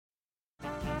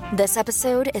This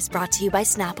episode is brought to you by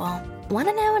Snapple. Want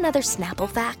to know another Snapple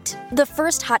fact? The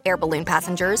first hot air balloon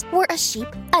passengers were a sheep,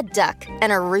 a duck,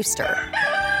 and a rooster.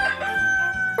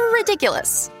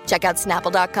 Ridiculous. Check out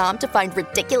Snapple.com to find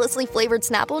ridiculously flavored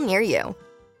Snapple near you.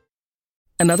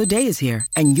 Another day is here,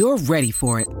 and you're ready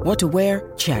for it. What to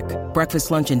wear? Check.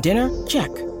 Breakfast, lunch, and dinner?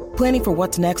 Check. Planning for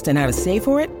what's next and how to save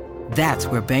for it? That's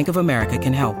where Bank of America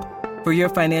can help. For your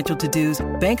financial to-dos,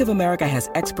 Bank of America has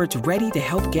experts ready to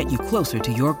help get you closer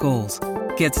to your goals.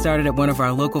 Get started at one of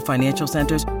our local financial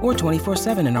centers or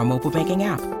 24/7 in our mobile banking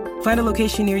app. Find a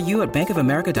location near you at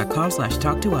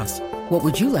bankofamerica.com/talktous. What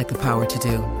would you like the power to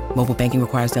do? Mobile banking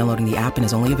requires downloading the app and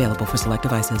is only available for select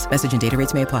devices. Message and data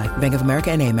rates may apply. Bank of America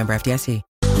N.A., member FDIC.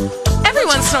 Every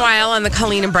once in a while on the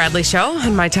Colleen and Bradley Show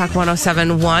on My Talk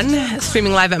 1071,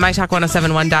 streaming live at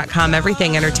MyTalk1071.com,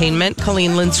 everything entertainment.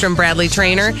 Colleen Lindstrom, Bradley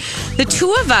Trainer. The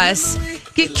two of us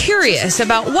get curious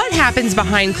about what happens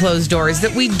behind closed doors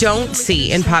that we don't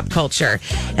see in pop culture.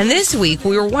 And this week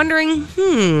we were wondering,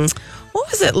 what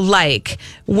was it like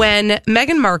when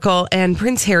Meghan Markle and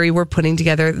Prince Harry were putting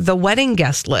together the wedding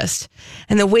guest list?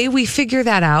 And the way we figure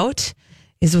that out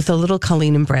is with a little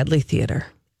Colleen and Bradley theater.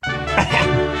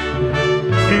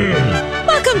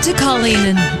 Welcome to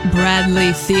Colleen and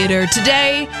Bradley Theater.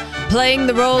 Today, playing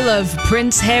the role of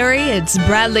Prince Harry, it's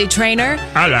Bradley Trainer.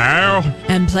 Hello.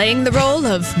 And playing the role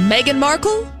of Meghan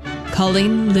Markle,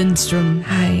 Colleen Lindstrom.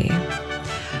 Hi.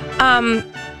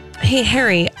 Hey,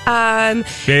 Harry.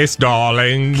 Yes,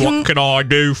 darling. What can I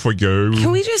do for you? Can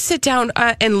we just sit down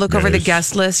and look over the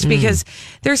guest list? Because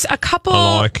there's a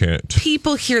couple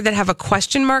people here that have a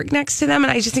question mark next to them,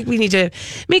 and I just think we need to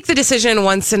make the decision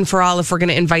once and for all if we're going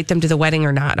to invite them to the wedding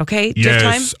or not, okay? Do you have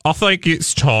time? I think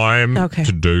it's time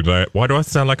to do that. Why do I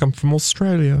sound like I'm from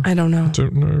Australia? I don't know. I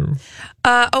don't know.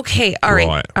 Okay, all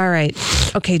right.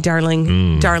 Okay,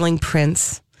 darling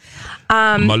Prince.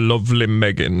 My lovely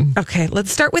Meghan. Okay,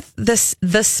 let's start with the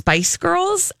Spice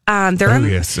Girls. They've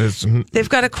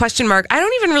got a question mark. I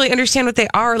don't even really understand what they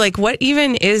are. Like, what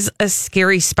even is a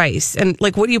scary spice? And,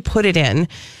 like, what do you put it in?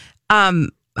 I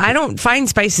don't find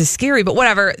spices scary, but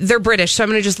whatever. They're British, so I'm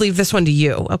going to just leave this one to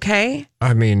you, okay?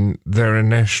 I mean, they're a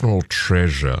national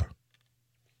treasure.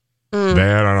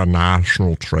 They're a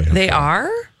national treasure. They are?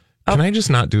 Can I just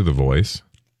not do the voice?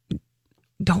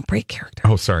 Don't break character.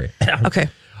 Oh, sorry. Okay.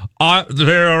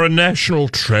 They are a national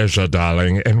treasure,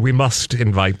 darling, and we must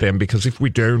invite them, because if we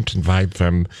don't invite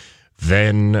them,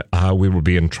 then we will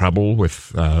be in trouble with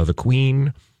the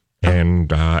Queen,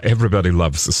 and everybody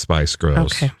loves the Spice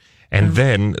Girls. Okay. And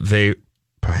then they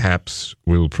perhaps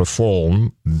will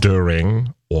perform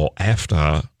during or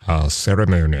after our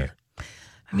ceremony.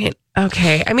 I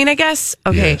guess.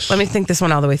 Okay, yes. Let me think this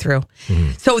one all the way through.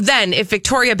 So then, if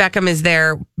Victoria Beckham is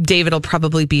there, David will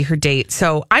probably be her date.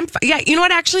 So you know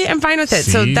what? Actually, I'm fine with it.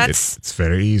 See, so that's it's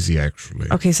very easy, actually.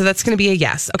 Okay, so that's going to be a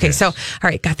yes. Okay, so all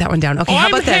right, got that one down. Okay, how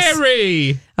about this?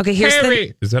 Harry. Okay, here's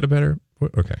Harry. Is that a better?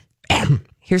 Okay.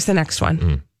 Here's the next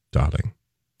one, darling.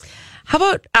 How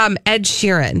about Ed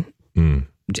Sheeran?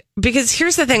 Because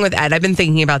here's the thing with Ed. I've been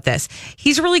thinking about this.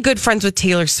 He's really good friends with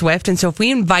Taylor Swift. And so if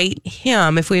we invite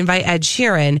Ed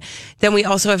Sheeran, then we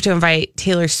also have to invite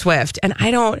Taylor Swift. And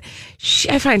I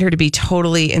find her to be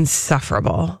totally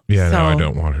insufferable. Yeah, no, I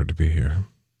don't want her to be here.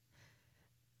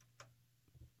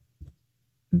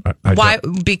 Why?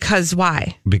 Because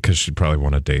why? Because she'd probably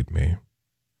want to date me.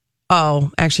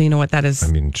 Oh, actually, you know what that is? I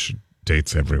mean, she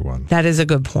dates everyone. That is a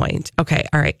good point. Okay,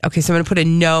 all right. Okay, so I'm going to put a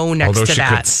no next to that.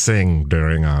 Although she could sing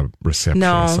during a reception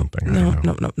or something. No.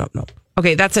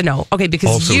 Okay, that's a no. Okay, because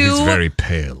also, he's very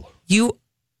pale. You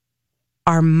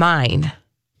are mine.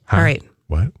 Huh? All right.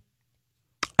 What?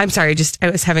 I'm sorry.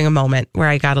 I was having a moment where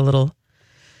I got a little...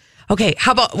 Okay,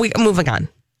 how about moving on?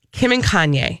 Kim and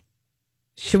Kanye.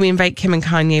 Should we invite Kim and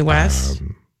Kanye West?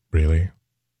 Really?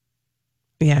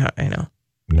 Yeah, I know.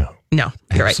 No,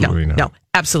 you're right. Not. No,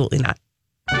 absolutely not.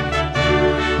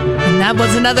 And that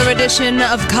was another edition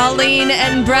of Colleen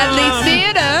and Bradley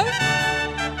Theater.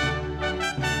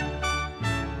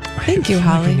 Thank you,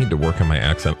 Holly. I need to work on my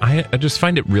accent. I just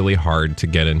find it really hard to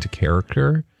get into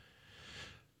character.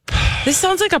 This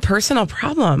sounds like a personal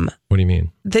problem. What do you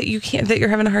mean? That you're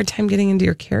having a hard time getting into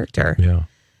your character. Yeah.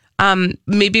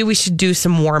 Maybe we should do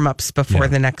some warm-ups before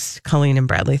the next Colleen and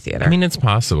Bradley Theater. I mean, it's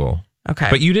possible. Okay.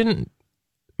 But you didn't...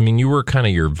 I mean, you were kind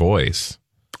of your voice.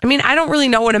 I mean, I don't really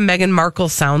know what a Meghan Markle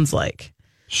sounds like.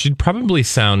 She'd probably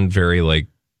sound very like...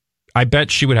 I bet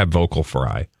she would have vocal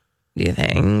fry. Do you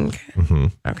think? Mm-hmm.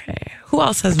 Okay. Who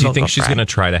else has vocal fry? Do you think she's going to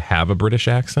try to have a British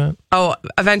accent? Oh,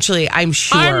 eventually, I'm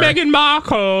sure. I'm Meghan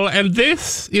Markle, and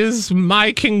this is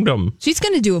my kingdom. She's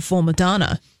going to do a full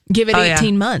Madonna. Give it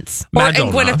 18 months. And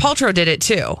Madonna. Gwyneth Paltrow did it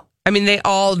too. I mean, they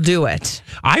all do it.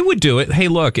 I would do it. Hey,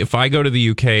 look, if I go to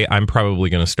the UK, I'm probably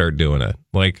going to start doing it.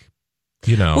 Like,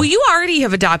 you know. Well, you already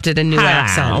have adopted a new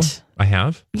accent. I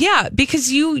have? Yeah,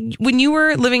 because when you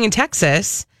were living in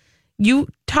Texas, you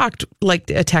talked like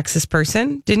a Texas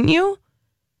person, didn't you?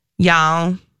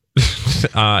 Y'all.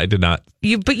 I did not.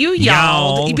 But you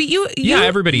yelled. But yeah,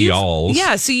 everybody yells.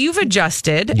 Yeah, so you've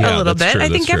adjusted a little bit. True, I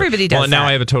think everybody does. Well, now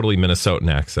I have a totally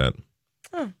Minnesotan accent.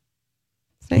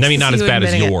 Nice I mean, not as bad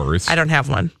as yours. I don't have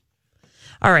one.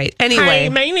 All right. Anyway. Hi,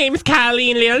 my name's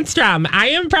Colleen Lindstrom. I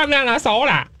am from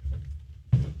Minnesota.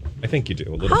 I think you do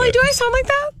a little Holly, bit. do I sound like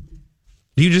that?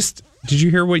 Did you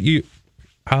hear what you...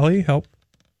 Holly, help?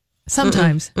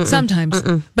 Sometimes. Sometimes.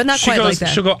 But not quite like that.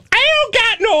 She'll go, I don't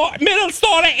got no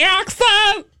Minnesota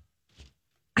accent.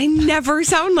 I never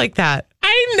sound like that.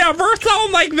 I never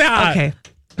sound like that. Okay.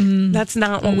 That's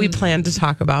not what we planned to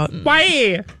talk about.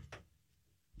 Why?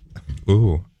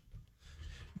 Ooh.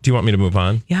 Do you want me to move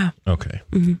on? Yeah. Okay.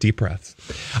 Deep breaths.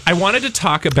 I wanted to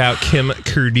talk about Kim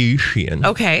Kardashian.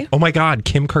 Okay. Oh my God,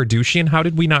 Kim Kardashian. How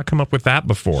did we not come up with that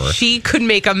before? She could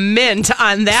make a mint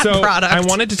on that product. I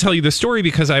wanted to tell you the story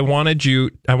because I wanted your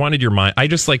mind. I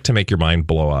just like to make your mind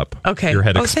blow up. Okay. Your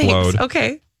head explode. Thanks.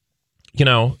 Okay. You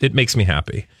know, it makes me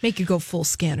happy. Make you go full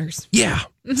scanners. Yeah.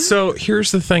 So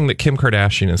here's the thing that Kim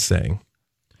Kardashian is saying.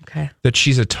 Okay. That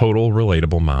she's a total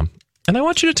relatable mom. And I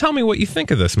want you to tell me what you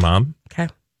think of this, Mom. Okay.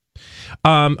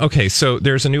 Okay, so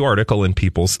there's a new article in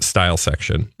People's Style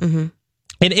section. And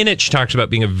in it, she talks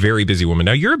about being a very busy woman.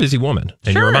 Now, you're a busy woman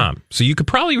and you're a mom. So you could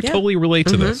probably totally relate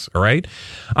to this, all right?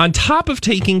 On top of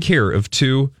taking care of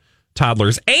 2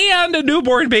 toddlers and a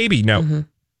newborn baby. Now,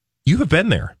 you have been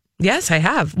there. Yes, I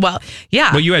have. Well,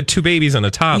 yeah. Well, you had 2 babies and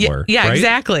a toddler, Yeah, right?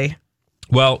 exactly.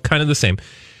 Well, kind of the same.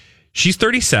 She's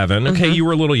 37. Okay, you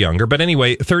were a little younger. But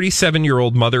anyway,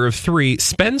 37-year-old mother of 3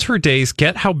 spends her days,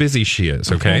 get how busy she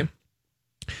is, okay?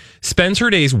 Spends her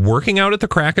days working out at the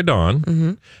crack of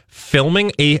dawn,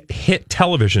 filming a hit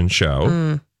television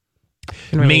show,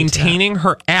 maintaining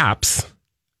her apps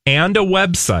and a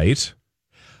website,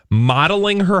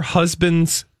 modeling her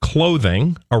husband's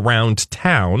clothing around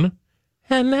town,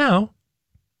 and now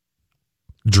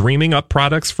dreaming up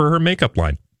products for her makeup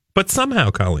line. But somehow,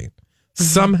 Colleen,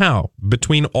 somehow,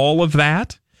 between all of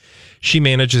that, she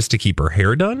manages to keep her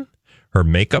hair done, her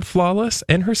makeup flawless,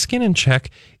 and her skin in check,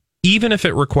 even if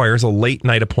it requires a late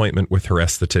night appointment with her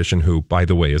esthetician, who, by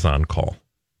the way, is on call.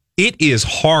 It is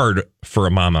hard for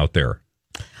a mom out there.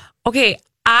 Okay,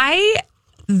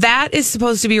 that is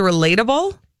supposed to be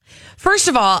relatable. First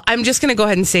of all, I'm just going to go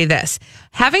ahead and say this.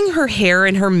 Having her hair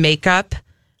and her makeup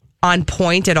on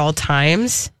point at all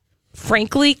times,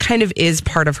 frankly, kind of is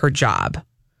part of her job,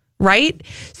 right?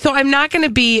 So I'm not going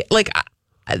to be like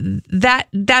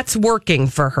that's working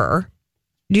for her.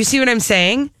 Do you see what I'm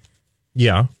saying?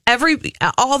 Yeah.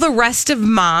 All the rest of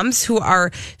moms who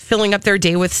are filling up their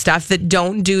day with stuff that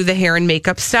don't do the hair and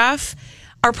makeup stuff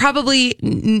are probably,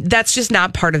 that's just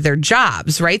not part of their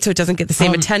jobs, right? So it doesn't get the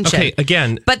same attention. Okay,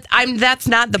 again. But that's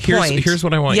not the point. Here's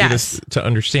what I want you to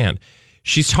understand.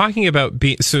 She's talking about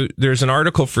so there's an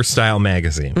article for Style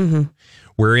Magazine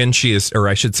wherein she is, or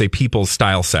I should say People's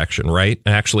Style section, right?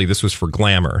 Actually, this was for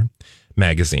Glamour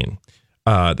Magazine.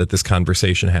 That this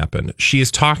conversation happened. She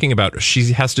is talking about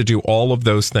she has to do all of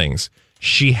those things.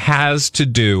 She has to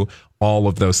do all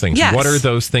of those things. Yes. What are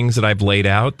those things that I've laid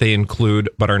out? They include,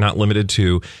 but are not limited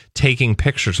to, taking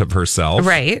pictures of herself.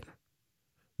 Right.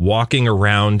 Walking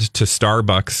around to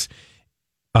Starbucks,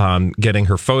 getting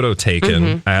her photo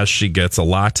taken as she gets a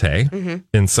latte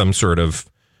in some sort of,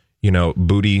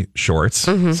 booty shorts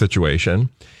situation.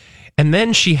 And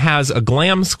then she has a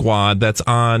glam squad that's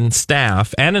on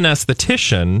staff and an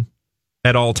esthetician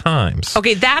at all times.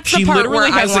 Okay, that's the she part literally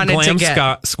where has I wanted a glam to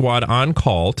get. squad on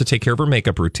call to take care of her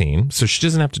makeup routine, so she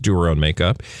doesn't have to do her own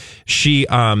makeup. She,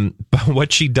 but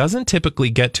what she doesn't typically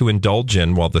get to indulge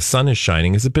in while the sun is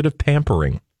shining is a bit of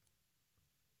pampering.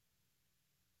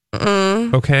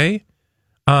 Okay.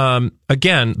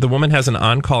 Again, the woman has an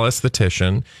on-call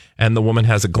esthetician, and the woman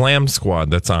has a glam squad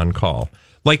that's on call.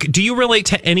 Like, do you relate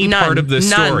to any part of this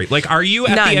story? Like, are you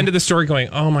at the end of the story going,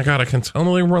 oh my God, I can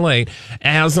totally relate.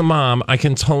 As a mom, I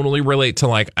can totally relate to,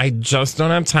 like, I just don't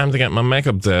have time to get my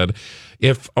makeup did.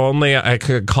 If only I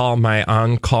could call my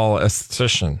on-call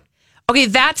esthetician. Okay,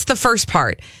 that's the first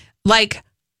part. Like,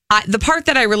 the part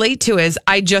that I relate to is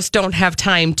I just don't have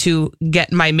time to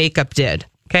get my makeup did.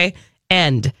 Okay,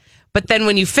 end. But then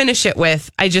when you finish it with,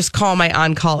 I just call my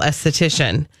on-call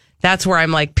esthetician. That's where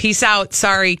I'm like, peace out.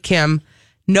 Sorry, Kim.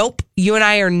 Nope, you and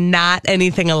I are not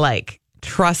anything alike.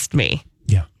 Trust me.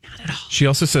 Yeah. Not at all. She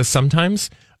also says sometimes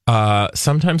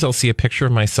sometimes I'll see a picture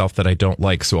of myself that I don't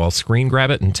like, so I'll screen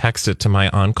grab it and text it to my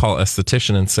on-call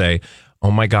esthetician and say,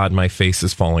 oh my God, my face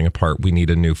is falling apart. We need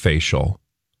a new facial.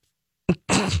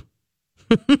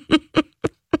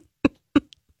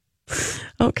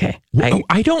 Okay.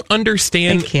 I don't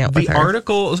understand the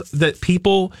articles that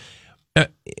people,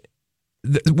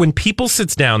 when People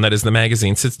sits down, that is the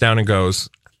magazine, sits down and goes,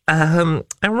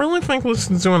 I really think we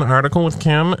should do an article with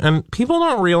Kim, and people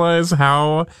don't realize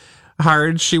how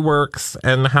hard she works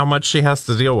and how much she has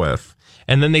to deal with.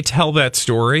 And then they tell that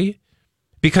story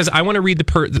because I want to read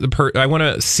I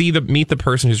want to meet the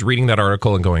person who's reading that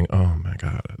article and going, oh my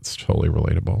God, it's totally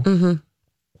relatable. Mm-hmm.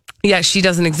 Yeah, she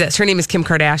doesn't exist. Her name is Kim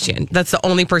Kardashian. That's the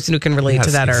only person who can relate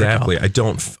to that article. Exactly. I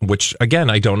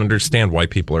don't understand why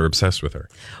people are obsessed with her.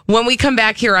 When we come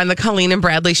back here on the Colleen and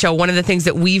Bradley Show, one of the things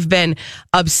that we've been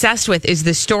obsessed with is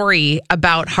the story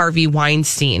about Harvey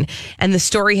Weinstein. And the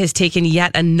story has taken yet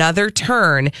another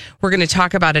turn. We're going to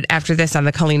talk about it after this on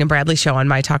the Colleen and Bradley Show on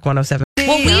My Talk 107.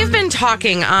 Well, we've been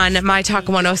talking on My Talk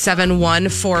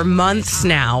 107.1 for months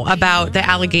now about the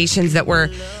allegations that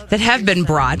have been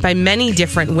brought by many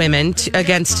different women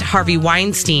against Harvey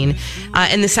Weinstein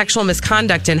and the sexual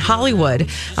misconduct in Hollywood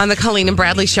on the Colleen and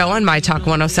Bradley Show on My Talk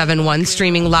 107.1,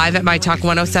 streaming live at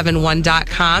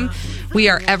mytalk1071.com. We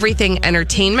are Everything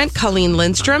Entertainment, Colleen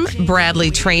Lindstrom,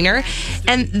 Bradley Trainer.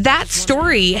 And that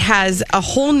story has a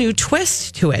whole new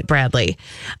twist to it, Bradley.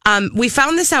 We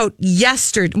found this out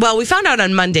yesterday. Well, we found out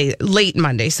on Monday, late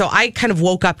Monday. So I kind of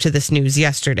woke up to this news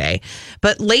yesterday.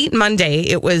 But late Monday,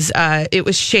 it was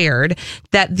shared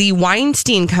that the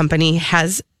Weinstein Company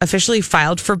has officially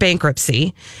filed for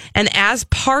bankruptcy. And as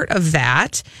part of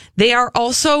that, they are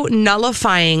also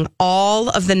nullifying all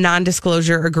of the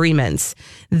non-disclosure agreements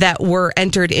that were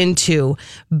entered into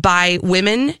by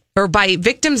women or by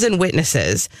victims and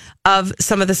witnesses of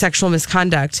some of the sexual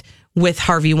misconduct with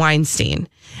Harvey Weinstein.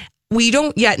 We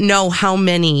don't yet know how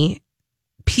many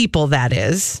people that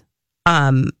is,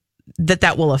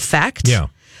 that will affect. Yeah.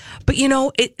 But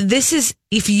this is,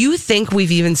 if you think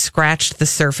we've even scratched the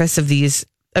surface of these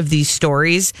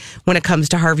stories when it comes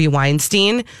to Harvey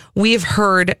Weinstein, we've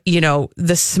heard,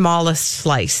 the smallest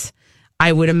slice,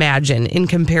 I would imagine, in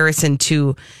comparison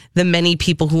to the many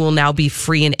people who will now be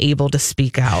free and able to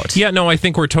speak out. Yeah, no, I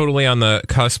think we're totally on the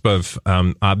cusp of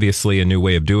obviously a new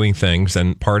way of doing things.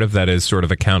 And part of that is sort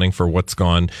of accounting for what's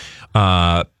happened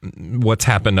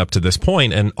up to this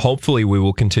point. And hopefully we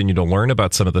will continue to learn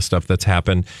about some of the stuff that's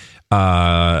happened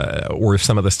or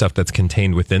some of the stuff that's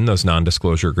contained within those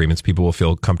non-disclosure agreements. People will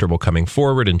feel comfortable coming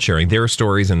forward and sharing their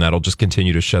stories, and that'll just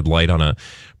continue to shed light on a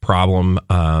problem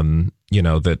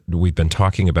that we've been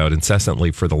talking about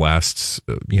incessantly for the last,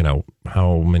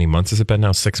 how many months has it been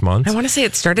now? 6 months? I want to say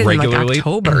it started regularly. In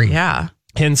October. Yeah.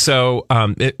 And so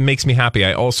it makes me happy.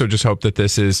 I also just hope that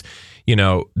this is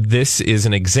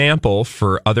an example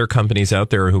for other companies out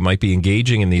there who might be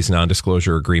engaging in these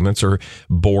non-disclosure agreements or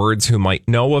boards who might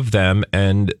know of them.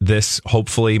 And this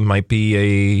hopefully might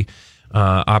be a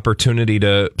opportunity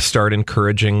to start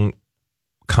encouraging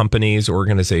companies,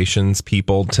 organizations,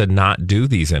 people to not do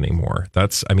these anymore.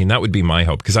 That would be my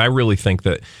hope, because I really think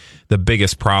that the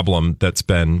biggest problem that's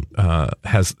been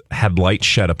has had light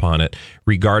shed upon it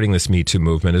regarding this Me Too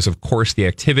movement is, of course, the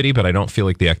activity, but I don't feel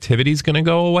like the activity is going to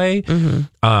go away.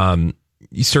 Mm-hmm.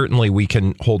 Certainly, we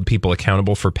can hold people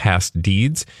accountable for past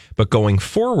deeds, but going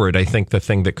forward, I think the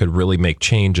thing that could really make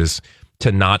change is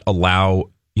to not allow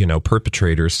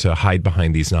perpetrators to hide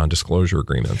behind these non-disclosure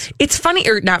agreements. It's funny,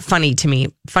 or not funny to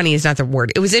me. Funny is not the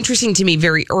word. It was interesting to me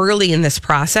very early in this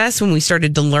process when we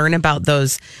started to learn about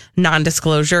those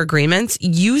non-disclosure agreements.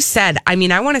 You said, I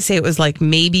want to say it was like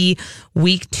maybe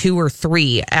week 2 or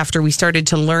 3 after we started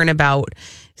to learn about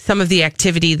some of the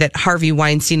activity that Harvey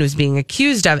Weinstein was being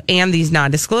accused of and these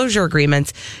non-disclosure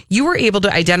agreements. You were able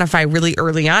to identify really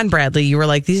early on, Bradley. You were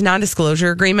like, these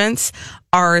non-disclosure agreements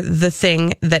are the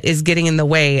thing that is getting in the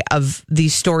way of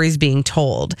these stories being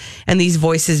told and these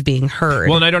voices being heard.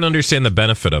 Well, and I don't understand the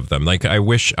benefit of them. Like, I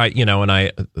wish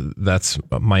that's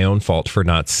my own fault for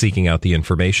not seeking out the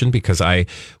information, because I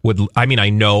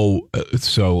know,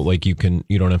 so like you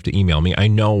don't have to email me. I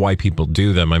know why people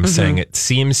do them. I'm saying it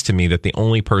seems to me that the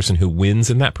only person who wins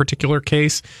in that particular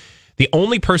case, the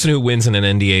only person who wins in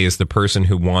an NDA is the person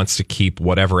who wants to keep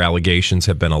whatever allegations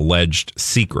have been alleged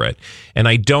secret. And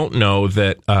I don't know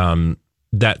that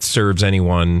that serves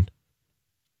anyone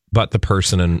but the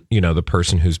person and, the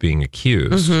person who's being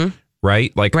accused,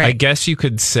 right? Like, right. I guess you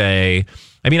could say,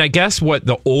 I guess what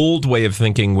the old way of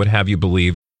thinking would have you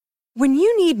believe When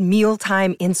you need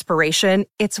mealtime inspiration,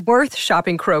 it's worth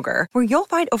shopping Kroger, where you'll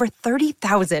find over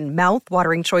 30,000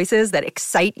 mouth-watering choices that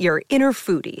excite your inner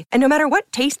foodie. And no matter what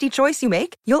tasty choice you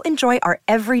make, you'll enjoy our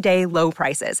everyday low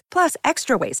prices, plus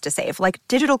extra ways to save, like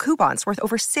digital coupons worth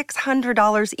over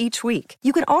 $600 each week.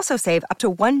 You can also save up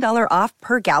to $1 off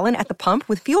per gallon at the pump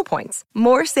with fuel points.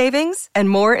 More savings and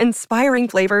more inspiring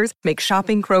flavors make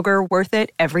shopping Kroger worth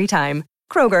it every time.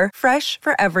 Kroger, fresh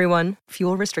for everyone.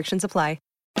 Fuel restrictions apply.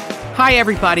 Hi,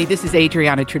 everybody. This is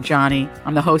Adriana Trajani.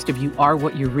 I'm the host of You Are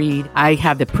What You Read. I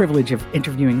have the privilege of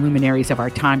interviewing luminaries of our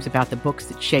times about the books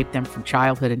that shaped them from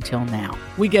childhood until now.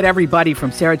 We get everybody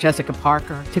from Sarah Jessica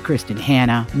Parker to Kristen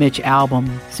Hanna, Mitch Albom,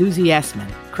 Susie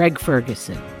Essman, Craig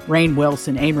Ferguson, Rainn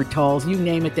Wilson, Amor Tolls, you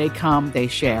name it, they come, they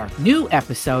share. New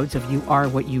episodes of You Are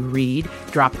What You Read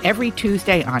drop every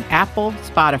Tuesday on Apple,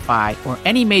 Spotify, or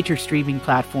any major streaming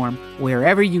platform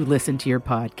wherever you listen to your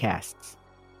podcasts.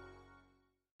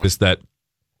 Is that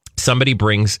somebody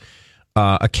brings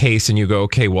a case and you go,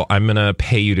 okay, well, I'm going to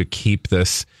pay you to keep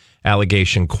this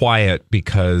allegation quiet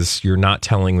because you're not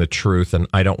telling the truth and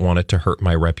I don't want it to hurt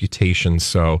my reputation.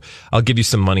 So I'll give you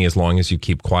some money as long as you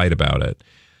keep quiet about it,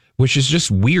 which is just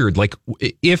weird. Like,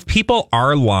 if people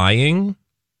are lying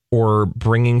or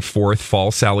bringing forth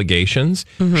false allegations,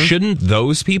 shouldn't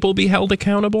those people be held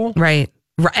accountable? Right.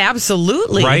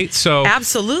 Absolutely. Right. So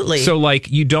absolutely. So like,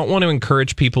 you don't want to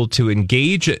encourage people to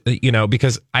engage,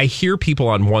 because I hear people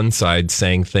on one side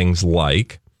saying things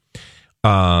like,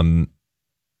 these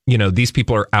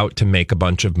people are out to make a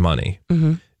bunch of money,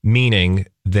 meaning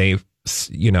they,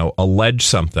 allege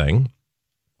something.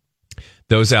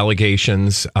 Those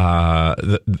allegations,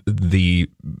 the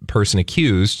person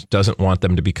accused doesn't want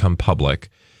them to become public.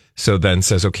 So then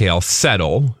says, okay, I'll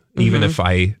settle, even if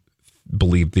I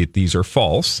believe that these are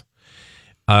false.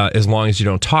 As long as you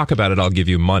don't talk about it, I'll give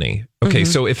you money. Okay,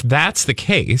 so if that's the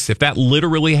case, if that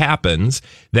literally happens,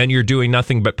 then you're doing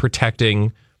nothing but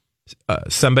protecting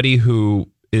somebody who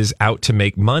is out to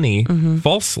make money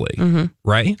falsely,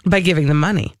 right? By giving them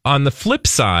money. On the flip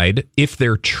side, if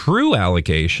they're true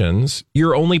allegations,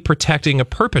 you're only protecting a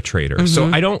perpetrator. So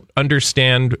I don't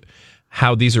understand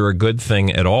how these are a good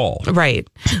thing at all. Right.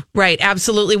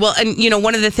 Absolutely. Well, and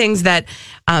one of the things that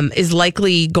is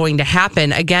likely going to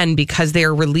happen, again, because they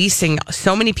are releasing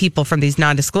so many people from these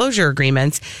non-disclosure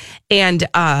agreements, and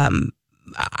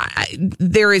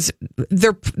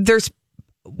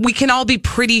we can all be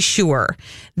pretty sure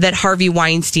that Harvey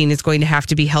Weinstein is going to have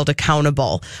to be held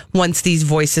accountable once these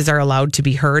voices are allowed to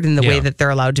be heard in the way that they're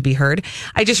allowed to be heard.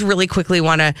 I just really quickly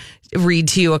want to read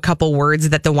to you a couple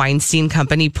words that the Weinstein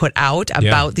Company put out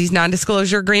about these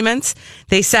non-disclosure agreements.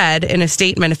 They said in a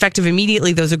statement, effective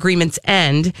immediately, those agreements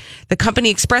end. The company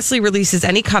expressly releases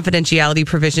any confidentiality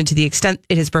provision to the extent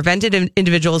it has prevented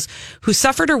individuals who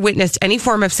suffered or witnessed any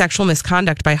form of sexual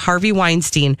misconduct by Harvey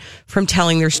Weinstein from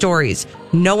telling their stories.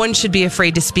 No one should be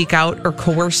afraid to speak out or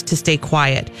coerced to stay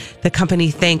quiet. The company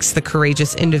thanks the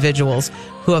courageous individuals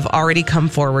who have already come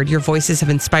forward. Your voices have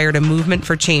inspired a movement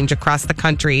for change across the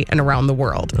country and around the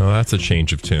world. Oh, that's a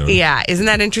change of tune. Yeah, isn't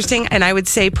that interesting? And I would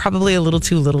say probably a little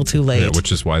too late. Yeah,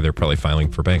 which is why they're probably filing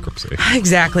for bankruptcy.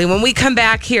 Exactly. When we come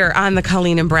back here on the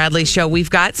Colleen and Bradley Show, we've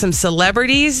got some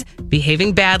celebrities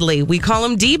behaving badly. We call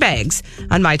them D-bags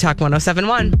on My Talk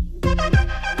 1071.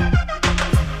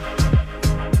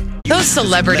 Those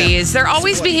celebrities, they're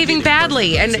always behaving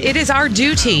badly, and it is our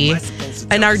duty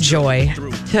and our joy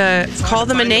to call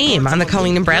them a name on the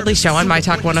Colleen and Bradley Show on My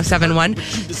Talk 1071.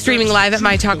 Streaming live at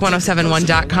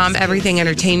MyTalk1071.com. Everything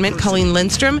Entertainment. Colleen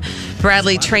Lindstrom,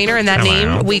 Bradley Trainer, and that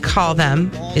name we call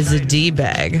them is a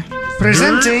D-bag.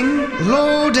 Presenting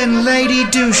Lord and Lady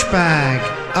Douchebag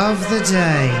of the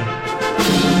Day.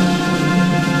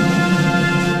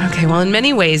 Okay, well, in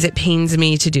many ways, it pains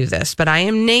me to do this, but I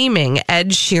am naming Ed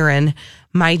Sheeran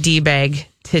my D-bag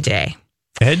today.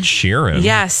 Ed Sheeran?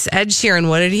 Yes, Ed Sheeran.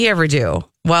 What did he ever do?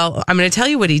 Well, I'm going to tell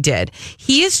you what he did.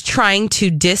 He is trying to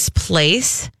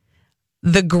displace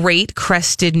the great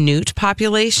crested newt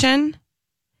population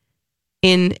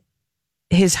in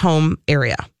his home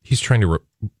area. He's trying to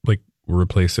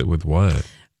replace it with what?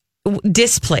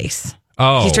 Displace.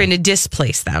 Oh. He's trying to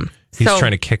displace them. He's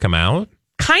trying to kick them out?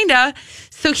 Kinda.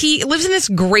 So he lives in this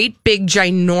great big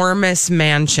ginormous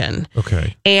mansion.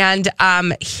 Okay. And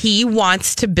he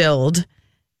wants to build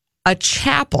a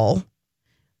chapel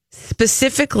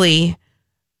specifically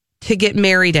to get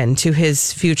married into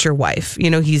his future wife.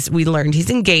 We learned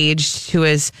he's engaged to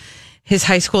his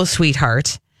high school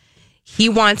sweetheart. He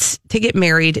wants to get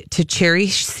married to Cherry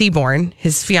Seaborn,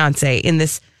 his fiance, in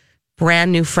this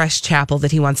brand new fresh chapel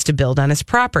that he wants to build on his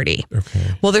property.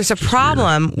 Okay. Well, there's a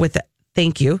problem with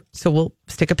Thank you. So we'll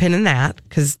stick a pin in that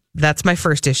because that's my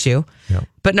first issue. Yeah.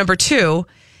 But number two,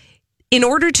 in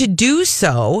order to do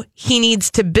so, he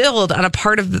needs to build on a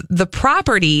part of the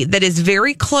property that is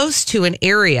very close to an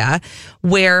area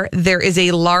where there is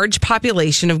a large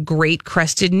population of great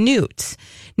crested newts.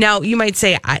 Now, you might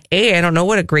say, I don't know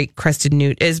what a great crested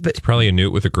newt is, but Probably a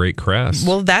newt with a great crest.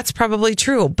 well, that's probably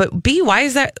true. But B, why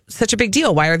is that such a big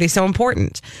deal? Why are they so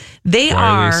important? Why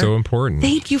are they so important?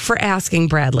 Thank you for asking,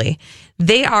 Bradley.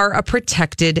 They are a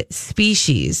protected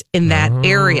species in that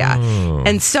area.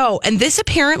 And this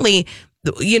apparently,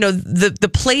 you know, the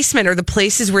placement or the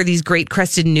places where these great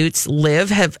crested newts live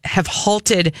have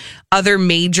halted other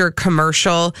major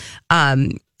commercial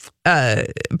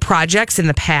projects in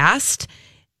the past.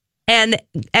 And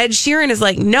Ed Sheeran is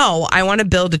like, no, I want to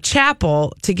build a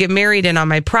chapel to get married in on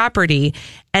my property.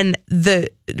 And the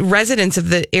residents of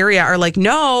the area are like,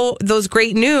 no, those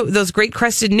great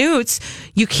crested newts,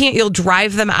 you can't, you'll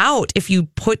drive them out. If you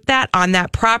put that on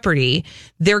that property,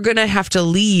 they're going to have to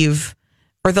leave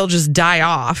or they'll just die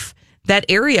off that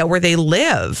area where they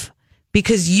live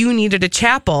because you needed a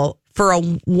chapel for a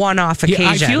one-off occasion. Yeah,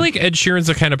 I feel like Ed Sheeran's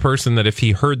the kind of person that if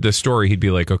he heard this story, he'd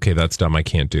be like, okay, that's dumb. I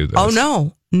can't do this. Oh,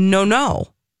 no.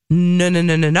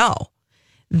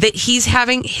 That he's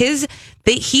having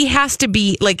he has to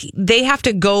be like, they have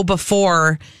to go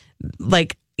before,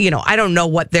 like, you know, I don't know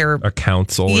what their a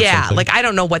council or something. like I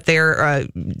don't know what their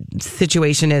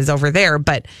situation is over there,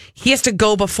 but he has to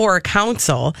go before a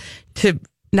council to,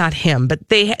 not him, but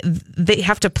they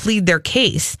have to plead their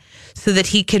case so that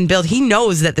he can build, he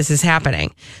knows that this is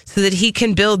happening, so that he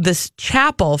can build this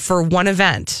chapel for one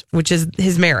event, which is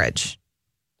his marriage.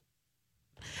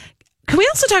 Can we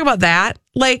also talk about that?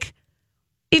 Like,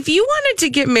 if you wanted to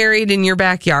get married in your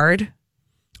backyard,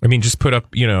 I mean, just put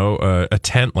up, you know, a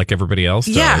tent like everybody else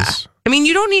does. Yeah. I mean,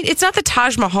 you don't need, it's not the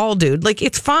Taj Mahal, dude. Like,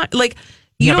 it's fine. Like,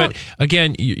 but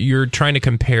again, you're trying to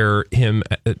compare him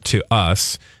to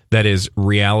us. That is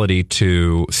reality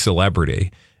to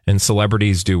celebrity. And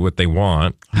celebrities do what they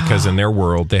want because in their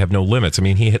world, they have no limits. I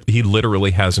mean, he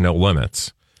literally has no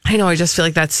limits. I know. I just feel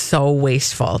like that's so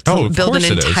wasteful to build an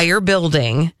entire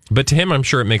building. But to him, I'm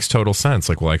sure it makes total sense.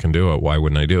 Like, well, I can do it. Why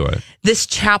wouldn't I do it? This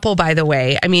chapel, by the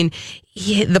way, I mean,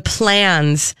 the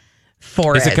plans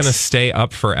for Is it going to stay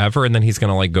up forever and then he's going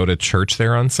to like go to church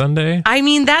there on Sunday? I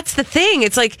mean, that's the thing.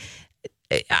 It's like,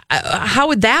 how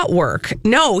would that work?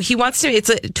 No, he wants to. It's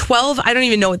a 12. I don't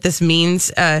even know what this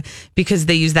means because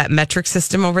they use that metric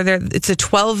system over there. It's a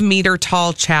 12-meter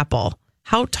tall chapel.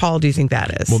 How tall do you think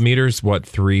that is? Well, meters, what,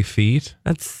 3 feet?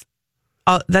 That's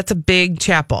a big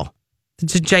chapel.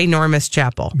 It's a ginormous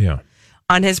chapel. Yeah.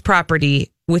 On his property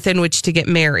within which to get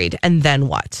married. And then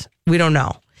what? We don't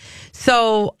know.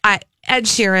 So Ed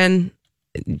Sheeran,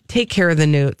 take care of the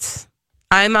newts.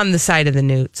 I'm on the side of the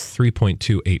newts.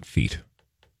 3.28 feet.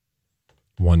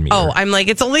 1 meter. Oh, I'm like,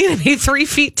 it's only going to be 3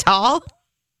 feet tall?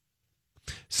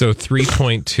 So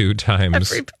 3.2 times.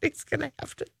 Everybody's going to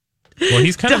have to. Well,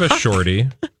 he's kind of a shorty.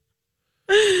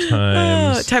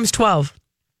 Times 12.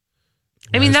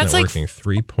 I mean, that's like working.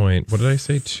 3 point. What did I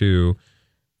say? 2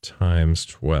 times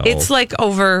 12. It's like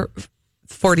over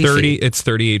 40 feet. It's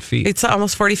 38 feet. It's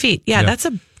almost 40 feet. Yeah, that's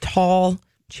a tall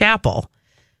chapel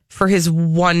for his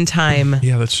one time.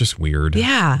 Yeah, that's just weird.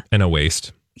 Yeah. And a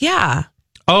waste. Yeah.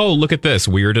 Oh, look at this.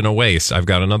 Weird and a waste. I've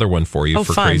got another one for you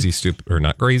for fun. crazy, stupid, or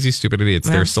not crazy, stupid idiots.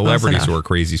 They're celebrities who are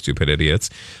crazy, stupid idiots.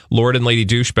 Lord and Lady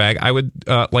Douchebag. I would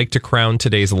like to crown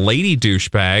today's Lady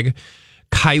Douchebag,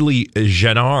 Kylie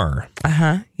Jenner.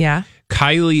 Yeah.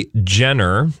 Kylie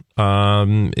Jenner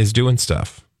is doing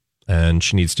stuff and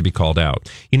she needs to be called out.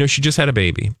 You know, she just had a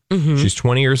baby. Mm-hmm. She's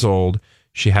 20 years old.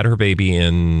 She had her baby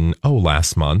in,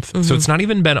 last month. Mm-hmm. So it's not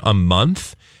even been a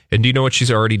month. And do you know what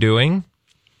she's already doing?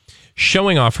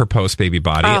 Showing off her post-baby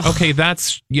body. Oh. Okay,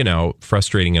 that's,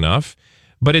 frustrating enough.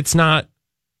 But it's not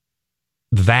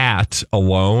that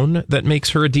alone that makes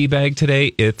her a D-bag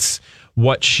today. It's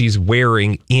what she's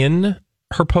wearing in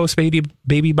her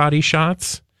post-baby body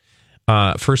shots.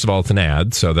 First of all, it's an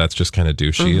ad, so that's just kind of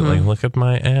douchey. Mm-hmm. Like, look at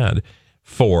my ad.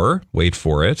 Wait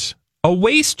for it, a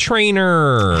waist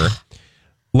trainer.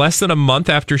 Less than a month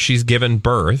after she's given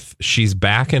birth, she's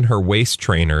back in her waist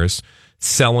trainers,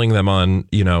 selling them on,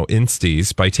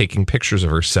 Insties by taking pictures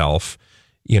of herself,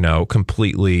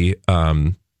 completely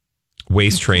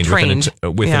waist trained.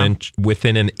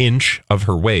 Within an inch of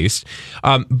her waist.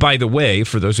 By the way,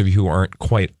 for those of you who aren't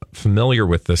quite familiar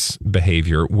with this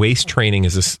behavior, waist training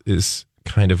is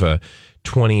kind of a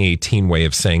 2018 way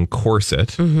of saying corset.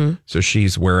 Mm-hmm. So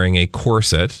she's wearing a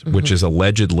corset, mm-hmm. which is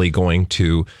allegedly going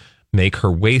to make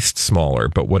her waist smaller.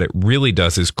 But what it really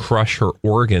does is crush her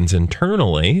organs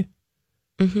internally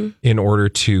in order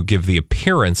to give the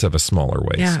appearance of a smaller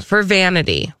waist. Yeah, for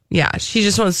vanity. Yeah, she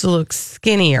just wants to look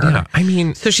skinnier. Yeah, I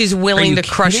mean, so she's willing to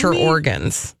crush her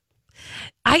organs.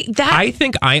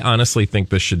 I honestly think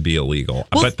this should be illegal,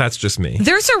 but that's just me.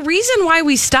 There's a reason why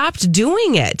we stopped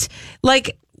doing it.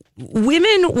 Like,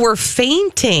 women were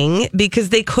fainting because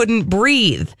they couldn't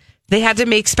breathe. They had to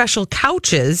make special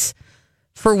couches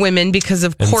for women because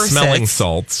of corsets. Smelling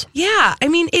salts. Yeah, I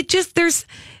mean,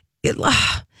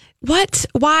 what?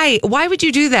 Why? Why would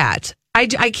you do that? I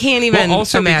can't even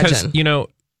imagine. Because,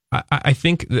 I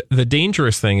think the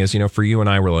dangerous thing is, for you and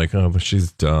I, we're like, oh,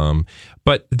 she's dumb.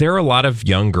 But there are a lot of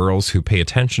young girls who pay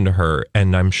attention to her,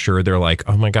 and I'm sure they're like,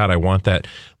 oh my God, I want that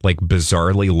like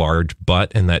bizarrely large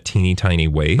butt and that teeny tiny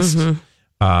waist.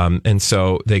 And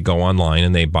so they go online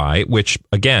and they buy, which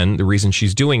again, the reason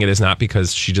she's doing it is not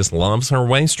because she just loves her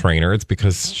waist trainer. It's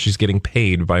because she's getting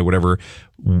paid by whatever,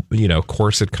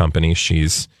 corset company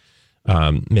she's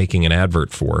making an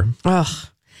advert for. Ugh.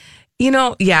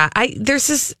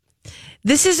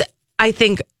 This is, I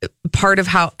think, part of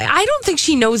how, I don't think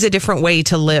she knows a different way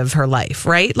to live her life,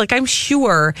 right? Like, I'm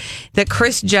sure that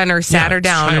Kris Jenner sat her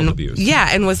down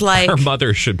and was like, her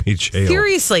mother should be jailed.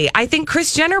 Seriously, I think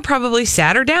Kris Jenner probably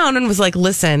sat her down and was like,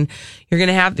 listen, you're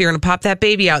going to pop that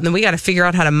baby out, and then we got to figure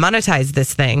out how to monetize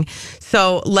this thing.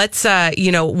 So let's,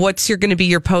 what's going to be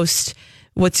your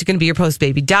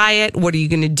post-baby diet? What are you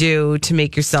going to do to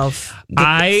make yourself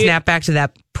snap back to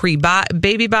that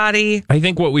pre-baby body? I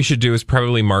think what we should do is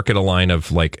probably market a line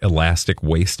of like elastic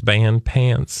waistband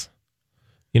pants.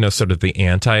 Sort of the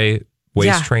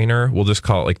anti-waist trainer. We'll just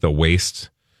call it like the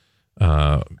waist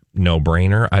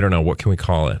no-brainer. I don't know. What can we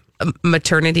call it?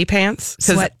 Maternity pants?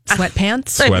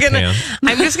 Sweatpants? Sweatpants.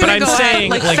 I'm just going to go ahead,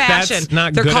 like fashion. That's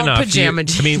not They're good called enough. pajama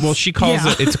jeans. She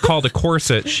calls it's called a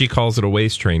corset. She calls it a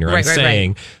waist trainer. I'm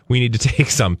saying we need to take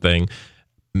something,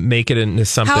 make it into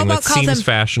something that seems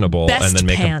fashionable, and then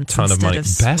make a ton of money.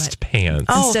 Best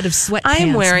pants. Instead of sweatpants.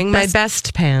 I'm wearing my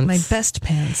best pants. My best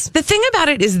pants. The thing about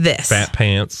it is this. Fat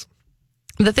pants.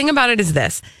 The thing about it is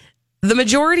this. The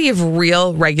majority of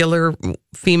real, regular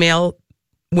female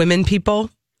women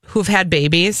people who've had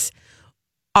babies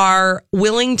are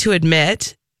willing to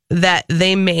admit that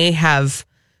they may have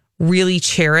really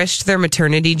cherished their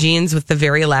maternity jeans with the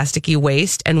very elasticy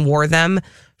waist and wore them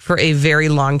for a very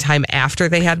long time after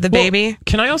they had the baby.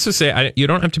 Can I also say, you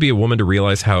don't have to be a woman to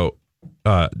realize how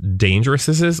dangerous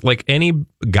this is. Like, any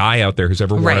guy out there who's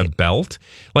ever worn a belt,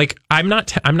 like, I'm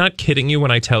not kidding you when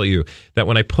I tell you that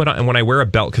when I wear a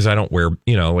belt, because I don't wear,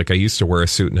 like I used to wear a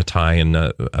suit and a tie and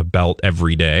a belt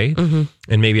every day,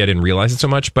 and maybe I didn't realize it so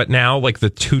much, but now, like,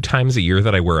 the 2 times a year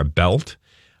that I wear a belt,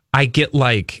 I get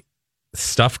like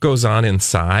stuff goes on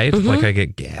inside, like I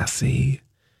get gassy,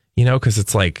 because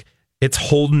it's like it's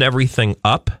holding everything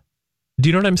up. Do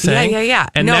you know what I'm saying? Yeah.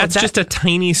 And that's just a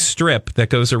tiny strip that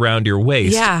goes around your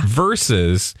waist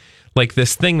versus like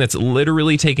this thing that's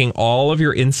literally taking all of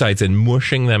your insides and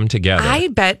mushing them together. I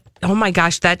bet, oh my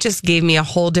gosh, that just gave me a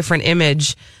whole different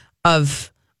image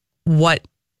of what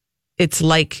it's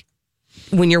like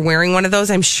when you're wearing one of those.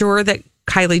 I'm sure that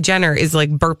Kylie Jenner is like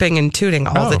burping and tooting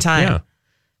all the time. Yeah.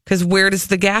 Because where does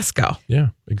the gas go? Yeah,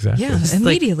 exactly. Yeah,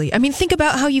 immediately. I mean, think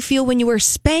about how you feel when you wear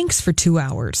Spanx for 2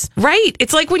 hours. Right.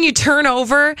 It's like when you turn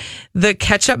over the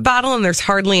ketchup bottle and there's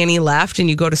hardly any left and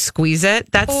you go to squeeze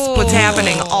it. That's what's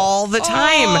happening all the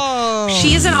time.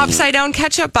 She is an upside down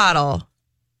ketchup bottle.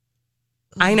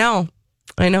 I know.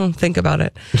 Think about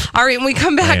it. All right, when we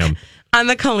come back on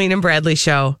the Colleen and Bradley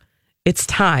Show, it's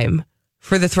time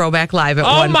for the Throwback Live at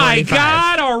 1:45. Oh my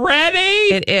God,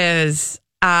 already? It is.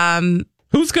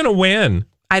 Who's going to win?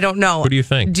 I don't know. What do you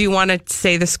think? Do you want to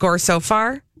say the score so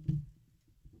far?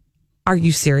 Are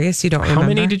you serious? You don't remember? How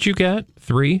many did you get?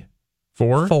 3?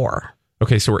 4? 4.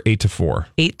 Okay, so we're 8-4.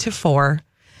 8-4.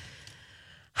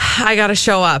 I got to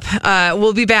show up.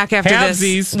 We'll be back after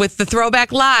this with the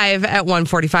Throwback Live at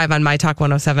 1:45 on My Talk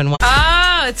 107.1.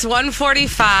 Oh, it's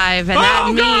 1:45, and that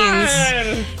means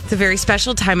it's a very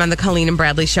special time on the Colleen and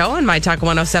Bradley Show on My Talk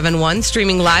 107.1,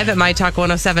 streaming live at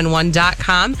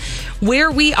MyTalk1071.com,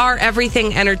 where we are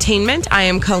everything entertainment. I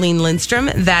am Colleen Lindstrom.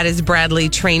 That is Bradley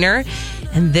Trainer,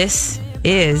 and this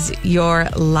is your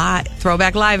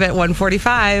Throwback Live at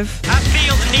 1:45. I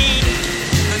feel the need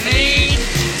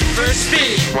for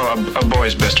speed. Well, a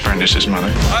boy's best friend is his mother.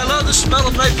 I love the smell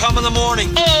of napalm in the morning.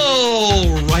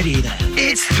 Alrighty then.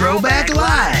 It's Throwback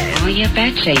Live. Oh, you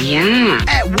betcha, yeah.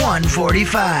 At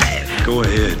 1:45. Go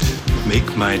ahead.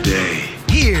 Make my day.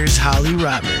 Here's Holly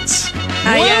Roberts.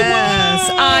 Yes,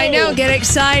 I know. Get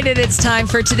excited. It's time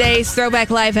for today's Throwback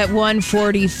Live at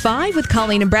 1:45 with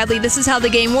Colleen and Bradley. This is how the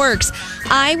game works.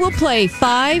 I will play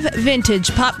 5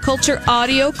 vintage pop culture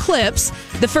audio clips.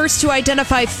 The first to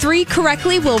identify 3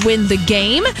 correctly will win the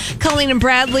game. Colleen and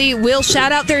Bradley will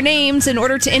shout out their names in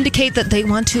order to indicate that they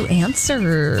want to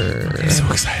answer. I'm so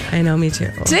excited. I know, me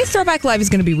too. Today's Throwback Live is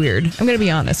going to be weird. I'm going to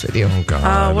be honest with you. Oh,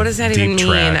 God. What does that even mean?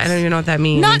 I don't even know what that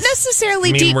means. Not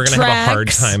necessarily deep we're going to have a hard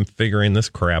tracks. time figuring this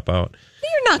crap out.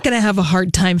 You're not going to have a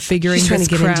hard time figuring She's trying this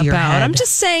to get into crap your out. head. I'm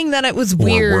just saying that it was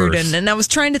weird, worse. and I was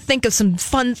trying to think of some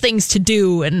fun things to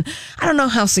do, and I don't know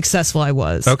how successful I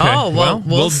was. Okay. Oh, well,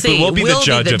 we'll see. We'll be the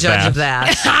judge of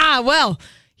that. Well,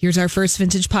 here's our first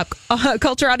vintage pop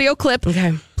culture audio clip.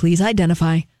 Okay. Please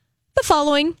identify the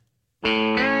following.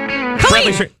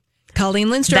 Colleen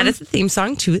Lindstrom. That is the theme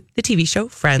song to the TV show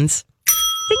Friends.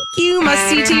 Thank you. Must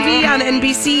see TV on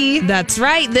NBC. That's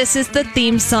right. This is the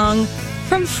theme song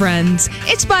from Friends.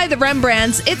 It's by the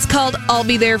Rembrandts. It's called I'll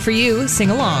Be There For You. Sing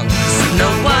along. No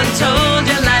one told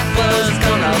you life was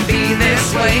gonna be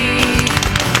this way.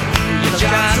 Your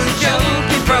job's a joke,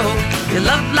 you broke. Your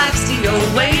love life's your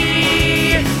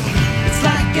way. It's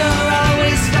like you're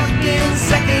always stuck in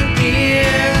second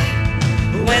gear.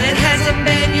 When it hasn't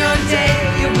been your day,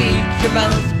 your week, your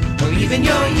month, or even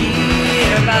your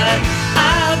year. But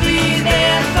I'll be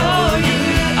there for you.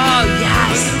 Oh,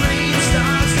 yes.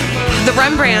 The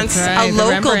Rembrandts, That's right, a the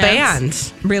local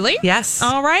Rembrandts. band. Really? Yes.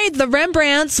 All right. The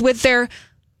Rembrandts with their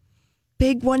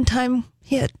big one-time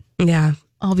hit. Yeah.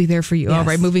 I'll Be There For You. Yes. All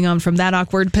right. Moving on from that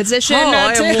awkward position.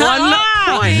 I have 1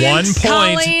 point. 1 point.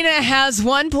 Colleen has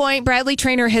 1 point. Bradley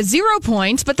Trainer has 0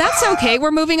 points, but that's okay. We're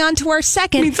moving on to our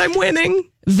second Means I'm winning.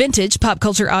 vintage pop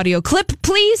culture audio clip.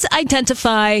 Please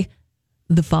identify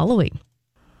the following.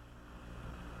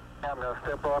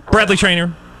 Bradley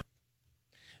Trainer.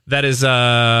 That is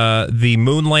the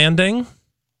moon landing.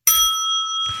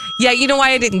 Yeah, you know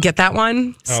why I didn't get that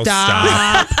one? Oh,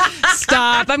 Stop.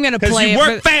 Stop. I'm going to Because play you it.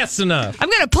 weren't fast enough. I'm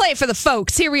going to play it for the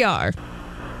folks. Here we are.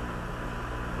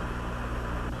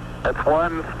 That's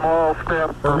one small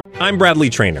step for... I'm Bradley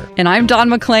Trainer. And I'm Don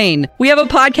McClain. We have a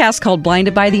podcast called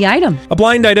Blinded by the Item. A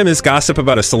blind item is gossip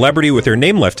about a celebrity with their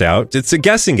name left out. It's a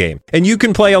guessing game, and you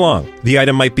can play along. The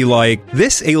item might be like,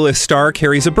 this A-list star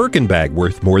carries a Birkin bag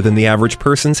worth more than the average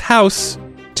person's house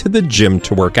to the gym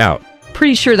to work out.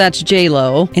 Pretty sure that's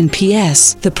J-Lo. And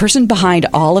P.S. the person behind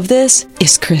all of this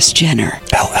is Kris Jenner,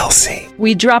 LLC.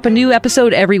 We drop a new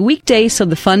episode every weekday so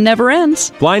the fun never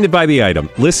ends. Blinded by the Item.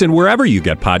 Listen wherever you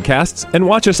get podcasts and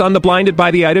watch us on the Blinded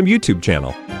by the Item YouTube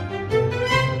channel.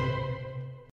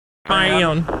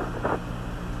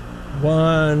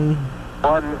 One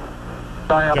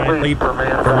giant leap for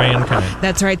mankind.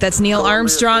 That's right. That's Neil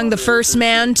Armstrong, the first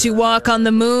man to walk on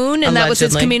the moon, and that was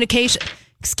his Allegedly. communication.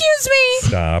 Excuse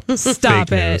me. Stop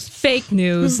Fake it. news. Fake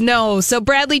news. No. So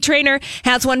Bradley Trainer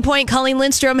has 1 point. Colleen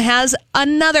Lindstrom has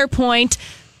another point.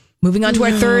 Moving on to our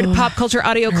third pop culture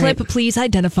audio clip. right. Please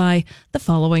identify the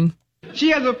following. She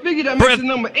has a figure that makes the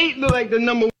number 8 look like the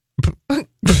number... I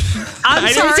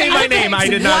didn't say my name. I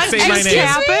did not say my just name.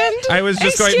 happened? I was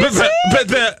just going, Excuse me? but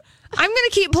the... I'm gonna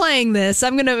keep playing this.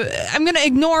 I'm gonna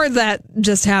ignore that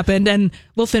just happened, and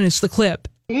we'll finish the clip.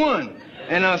 One.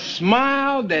 And a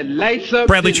smile that lights up...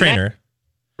 Bradley the Trainer.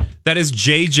 That is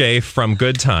JJ from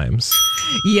Good Times.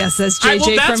 Yes, that's JJ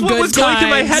well, that's from what Good was going through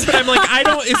my Times. head, but I'm like, I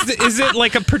don't. Is it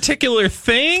like a particular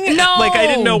thing? No. Like I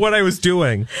didn't know what I was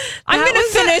doing. I'm gonna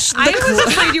finish. I was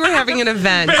afraid you were having an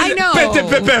event. I know.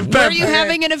 Were you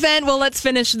having an event? Well, let's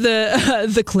finish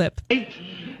the clip.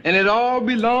 And it all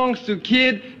belongs to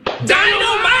Kid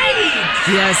Dynamite!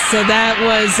 Yes, so that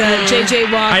was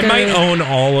JJ Walker. I might own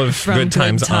all of from Good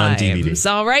Times on DVD.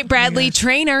 All right, Bradley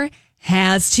Trainer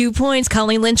has 2 points.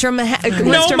 Colleen Lindstrom.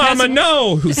 No, Mama,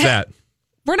 no. Who's that?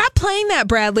 We're not playing that,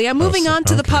 Bradley. I'm moving on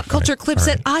to the pop culture clips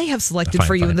that I have selected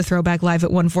for you in the Throwback Live at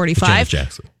 1:45. Janet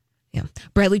Jackson. Yeah.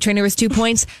 Bradley Trainer has 2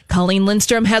 points. Colleen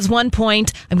Lindstrom has 1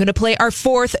 point. I'm going to play our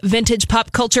fourth vintage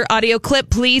pop culture audio clip.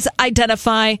 Please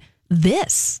identify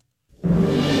this.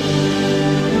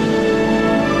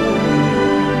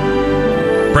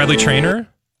 Bradley Trainer,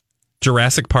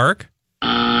 Jurassic Park.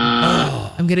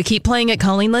 I'm going to keep playing it.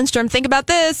 Colleen Lindstrom, think about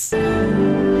this.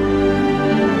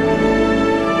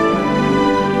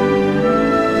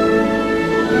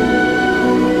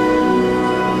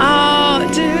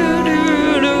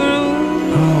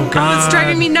 Oh, God. it's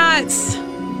driving me nuts.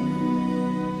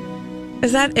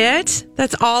 Is that it?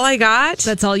 That's all I got?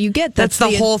 That's all you get. That's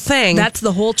the whole thing. That's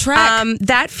the whole track.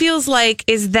 That feels like,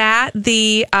 is that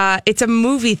the, it's a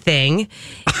movie thing.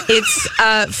 It's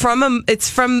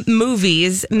from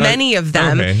movies, many of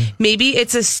them. Okay. Maybe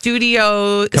it's a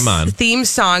studio theme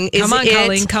song.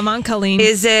 Come on, Colleen.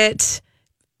 Is it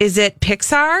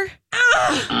Pixar?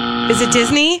 Is it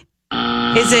Disney?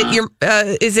 Is it your?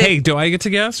 Is it? Hey, do I get to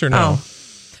guess or no? Oh.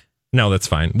 No, that's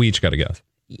fine. We each got to guess.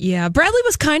 Yeah, Bradley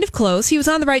was kind of close. He was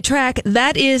on the right track.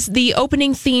 That is the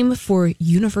opening theme for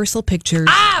Universal Pictures.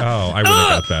 Oh, I would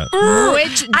have got that.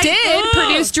 Which did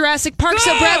produce Jurassic Park.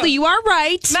 So, Bradley, you are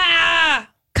right.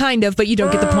 Kind of, but you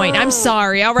don't get the point. I'm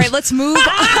sorry. All right, let's move on.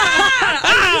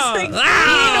 You need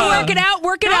to work it out,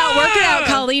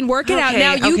 Colleen. Work it out.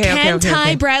 Now, you can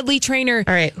tie Bradley Trainer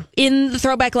in the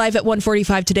Throwback Live at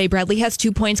 1:45 today. Bradley has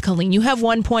 2 points. Colleen, you have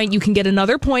 1 point. You can get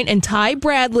another point and tie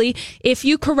Bradley if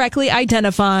you correctly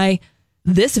identify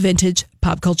this vintage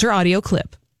pop culture audio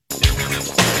clip.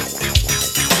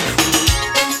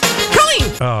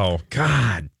 Colleen! Oh,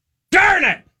 God. Darn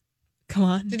it! Come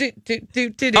on.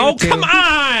 Oh, come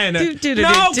on! No,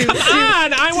 come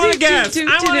on! I want to guess.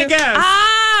 I want to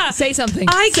guess. Say something.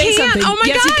 I Say can't. something. Oh my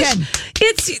yes, gosh. You can.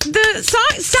 It's the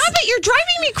song. Stop it. You're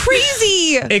driving me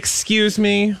crazy. Excuse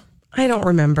me. I don't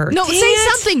remember. No, Dang say it.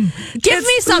 something. Give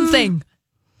me something.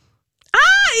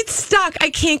 It's stuck. I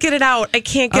can't get it out. I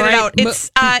can't get it out.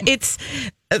 It's I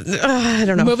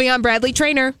don't know. Moving on, Bradley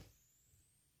Trainer.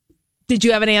 Did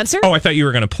you have an answer? Oh, I thought you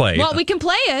were going to play. Well, we can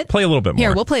play it. Play a little bit more.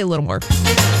 Here, we'll play a little more.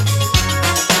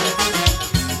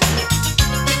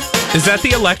 Is that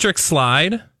the electric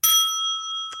slide?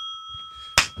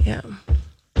 Yeah.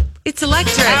 It's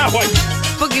electric.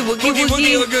 Boogie, woogie,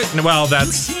 woogie. Well,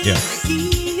 that's, yeah.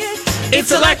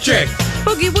 It's electric.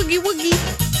 Boogie, woogie, woogie.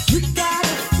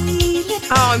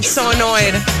 Oh, I'm so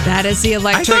annoyed. That is the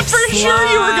electric I thought for sure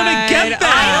you were going to get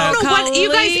that. I don't know what you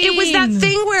guys. It was that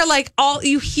thing where like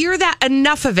you hear that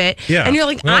enough of it, and you're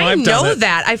like, I know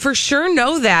that. I for sure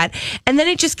know that, and then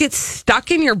it just gets stuck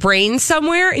in your brain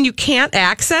somewhere, and you can't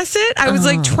access it. I was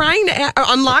like trying to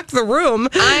unlock the room,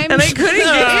 and I couldn't get in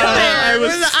there. I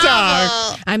was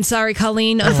stuck. I'm sorry,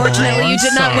 Colleen. Unfortunately, you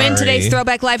did not win today's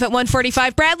Throwback Live at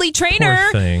 1:45. Bradley Trainer,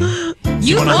 Poor thing.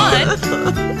 you won.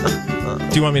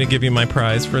 Do you want me to give you my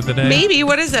prize for the day? Maybe.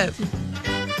 What is it?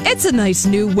 It's a nice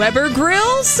new Weber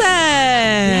grill set.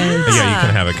 Yeah, you can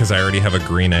have it because I already have a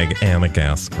green egg and a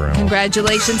gas grill.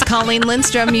 Congratulations, Colleen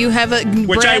Lindstrom. You have a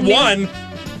which I won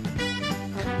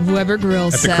Weber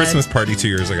grill set at the Christmas party 2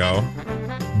 years ago.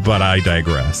 But I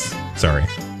digress. Sorry.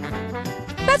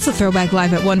 That's the Throwback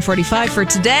Live at 1:45 for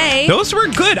today. Those were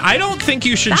good. I don't think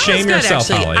you should shame yourself,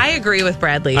 actually. Holly. I agree with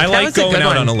Bradley. I that like was a going good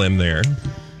out one. on a limb there.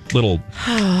 Little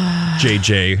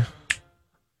JJ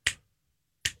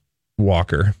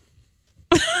Walker.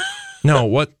 No,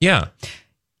 what? Yeah.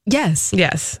 Yes.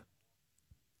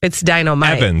 It's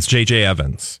Dynamite. Evans, JJ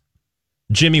Evans.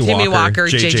 Jimmy Walker,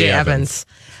 JJ Evans.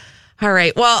 All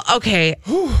right. Well, okay.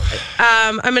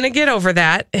 I'm going to get over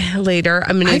that later.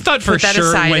 I'm going to I thought for put that sure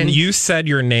aside when you said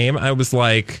your name, I was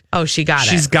like, oh, she got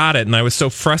She's got it. And I was so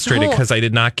frustrated because I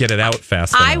did not get it out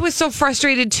fast enough. I was so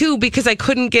frustrated too because I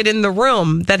couldn't get in the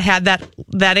room that had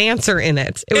that answer in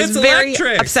it. It was very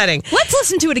electric. upsetting. Let's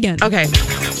listen to it again. Okay.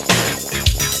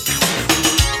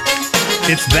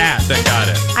 It's that got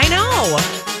it. I know.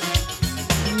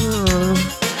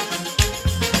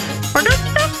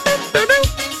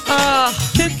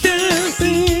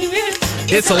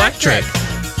 It's electric.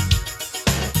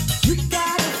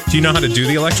 Do you know how to do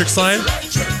the electric slide?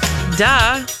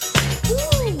 Duh.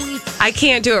 I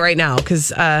can't do it right now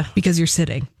because you're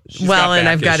sitting. And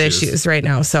I've got issues right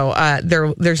now, so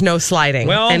there's no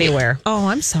sliding anywhere. Oh,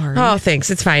 I'm sorry. Oh, thanks.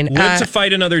 It's fine. Live to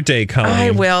fight another day, Colleen.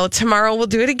 I will. Tomorrow we'll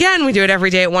do it again. We do it every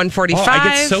day at 1:45. Oh, I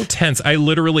get so tense. I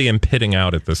literally am pitting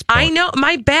out at this point. I know.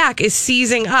 My back is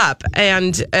seizing up,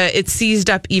 and it's seized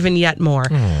up even yet more.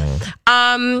 Do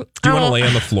you want to lay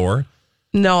on the floor?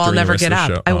 No, I'll never get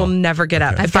up. I will never get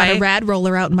up. I've got a rad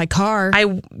roller out in my car.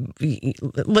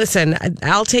 Listen,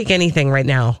 I'll take anything right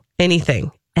now.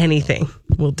 Anything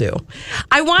will do.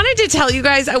 I wanted to tell you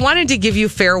guys, I wanted to give you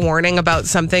fair warning about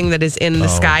something that is in the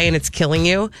sky and it's killing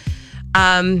you.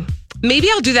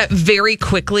 Maybe I'll do that very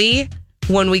quickly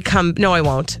when we come. No, I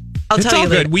won't. I'll tell you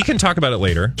later. Good. We can talk about it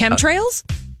later. Chemtrails?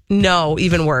 No,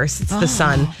 even worse. It's the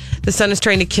sun. The sun is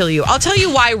trying to kill you. I'll tell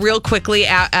you why real quickly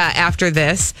after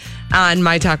this on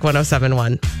My Talk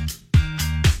 107.1.